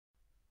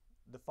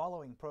The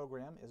following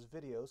program is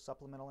video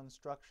supplemental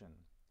instruction.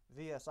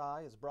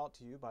 VSI is brought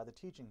to you by the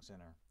Teaching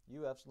Center,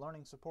 UF's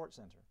Learning Support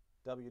Center,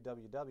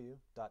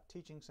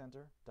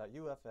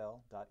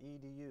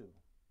 www.teachingcenter.ufl.edu.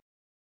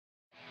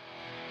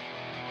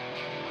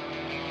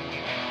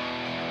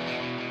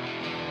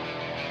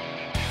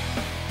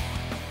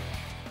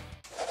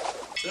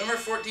 So number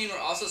 14, we're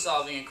also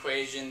solving an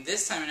equation,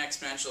 this time an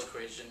exponential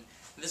equation.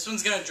 This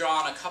one's going to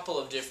draw on a couple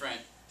of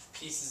different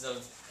pieces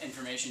of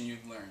information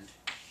you've learned.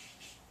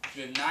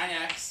 We have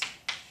 9x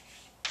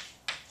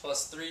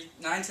plus 3,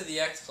 9 to the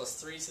x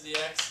plus 3 to the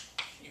x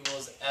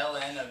equals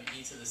ln of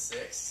e to the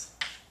 6th.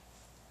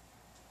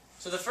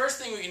 So the first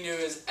thing we can do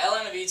is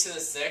ln of e to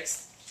the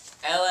 6th,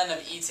 ln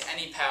of e to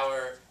any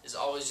power is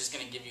always just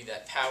going to give you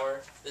that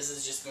power. This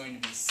is just going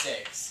to be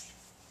 6.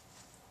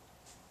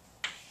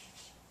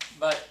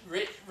 But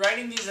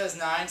writing these as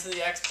 9 to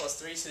the x plus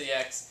 3 to the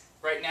x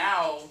right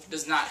now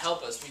does not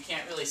help us. We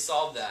can't really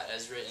solve that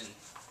as written.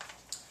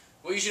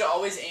 What you should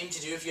always aim to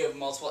do if you have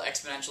multiple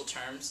exponential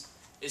terms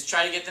is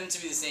try to get them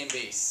to be the same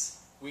base.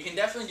 We can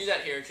definitely do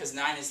that here because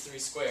 9 is 3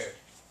 squared.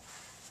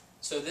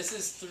 So this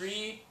is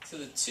 3 to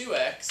the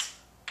 2x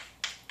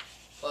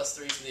plus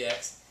 3 to the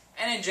x.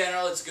 And in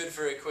general, it's good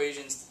for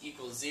equations to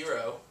equal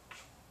 0.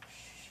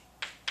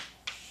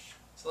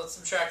 So let's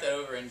subtract that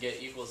over and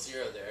get equals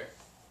 0 there.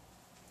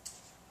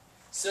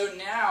 So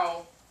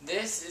now,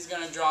 this is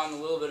going to draw on a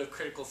little bit of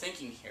critical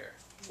thinking here.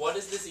 What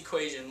does this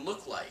equation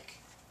look like?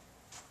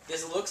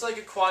 This looks like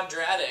a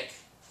quadratic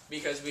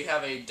because we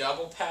have a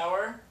double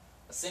power,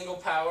 a single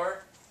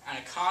power, and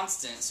a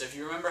constant. So if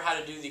you remember how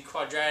to do the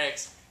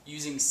quadratics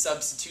using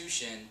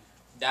substitution,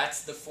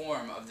 that's the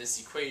form of this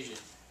equation.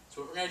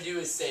 So what we're going to do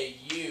is say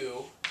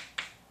u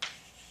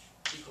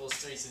equals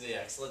 3 to the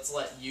x. Let's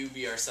let u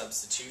be our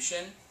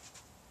substitution.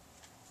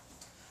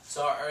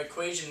 So our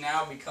equation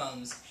now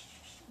becomes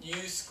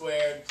u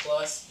squared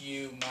plus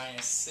u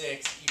minus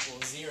 6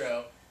 equals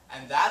 0,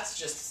 and that's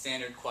just a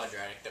standard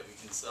quadratic that we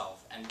can solve,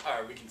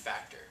 or we can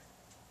factor.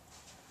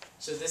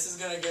 So this is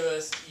going to give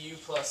us u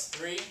plus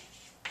 3,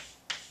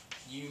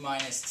 u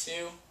minus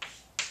 2,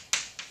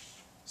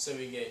 so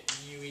we get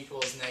u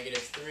equals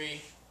negative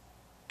 3,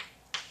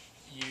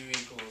 u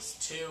equals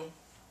 2.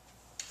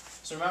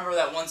 So remember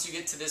that once you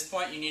get to this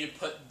point, you need to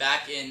put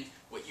back in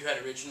what you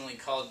had originally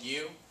called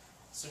u.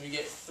 So we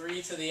get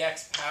 3 to the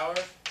x power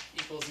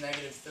equals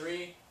negative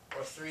 3,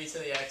 or 3 to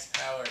the x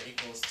power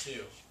equals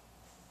 2.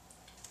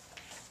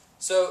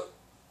 So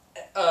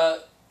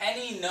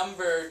any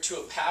number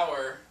to a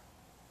power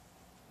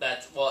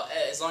that, well,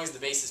 as long as the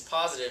base is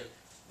positive,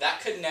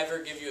 that could never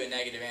give you a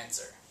negative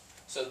answer.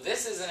 So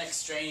this is an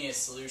extraneous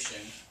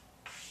solution.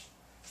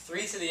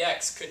 3 to the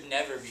x could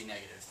never be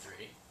negative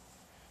 3.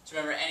 So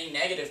remember, any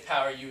negative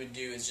power you would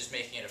do is just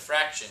making it a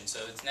fraction,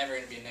 so it's never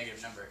going to be a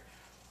negative number.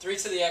 3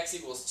 to the x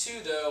equals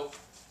 2, though,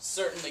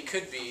 certainly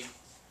could be.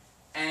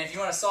 And if you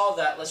want to solve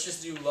that, let's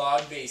just do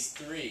log base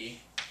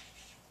 3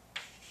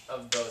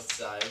 of both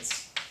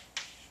sides.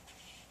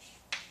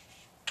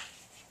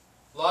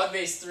 Log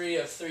base 3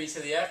 of 3 to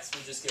the x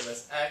will just give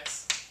us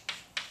x.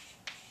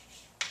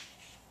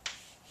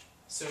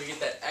 So we get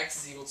that x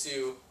is equal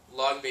to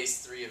log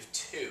base 3 of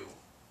 2.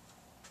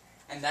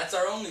 And that's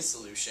our only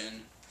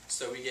solution,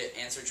 so we get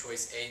answer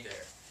choice A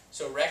there.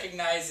 So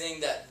recognizing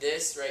that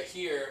this right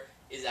here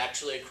is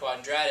actually a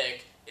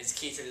quadratic is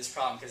key to this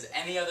problem, because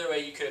any other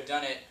way you could have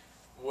done it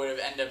would have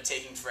ended up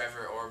taking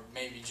forever or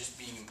maybe just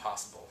being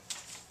impossible.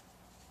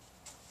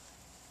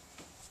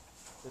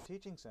 The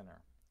Teaching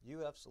Center,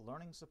 UF's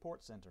Learning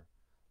Support Center,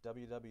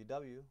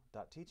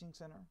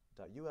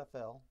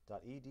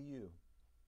 www.teachingcenter.ufl.edu.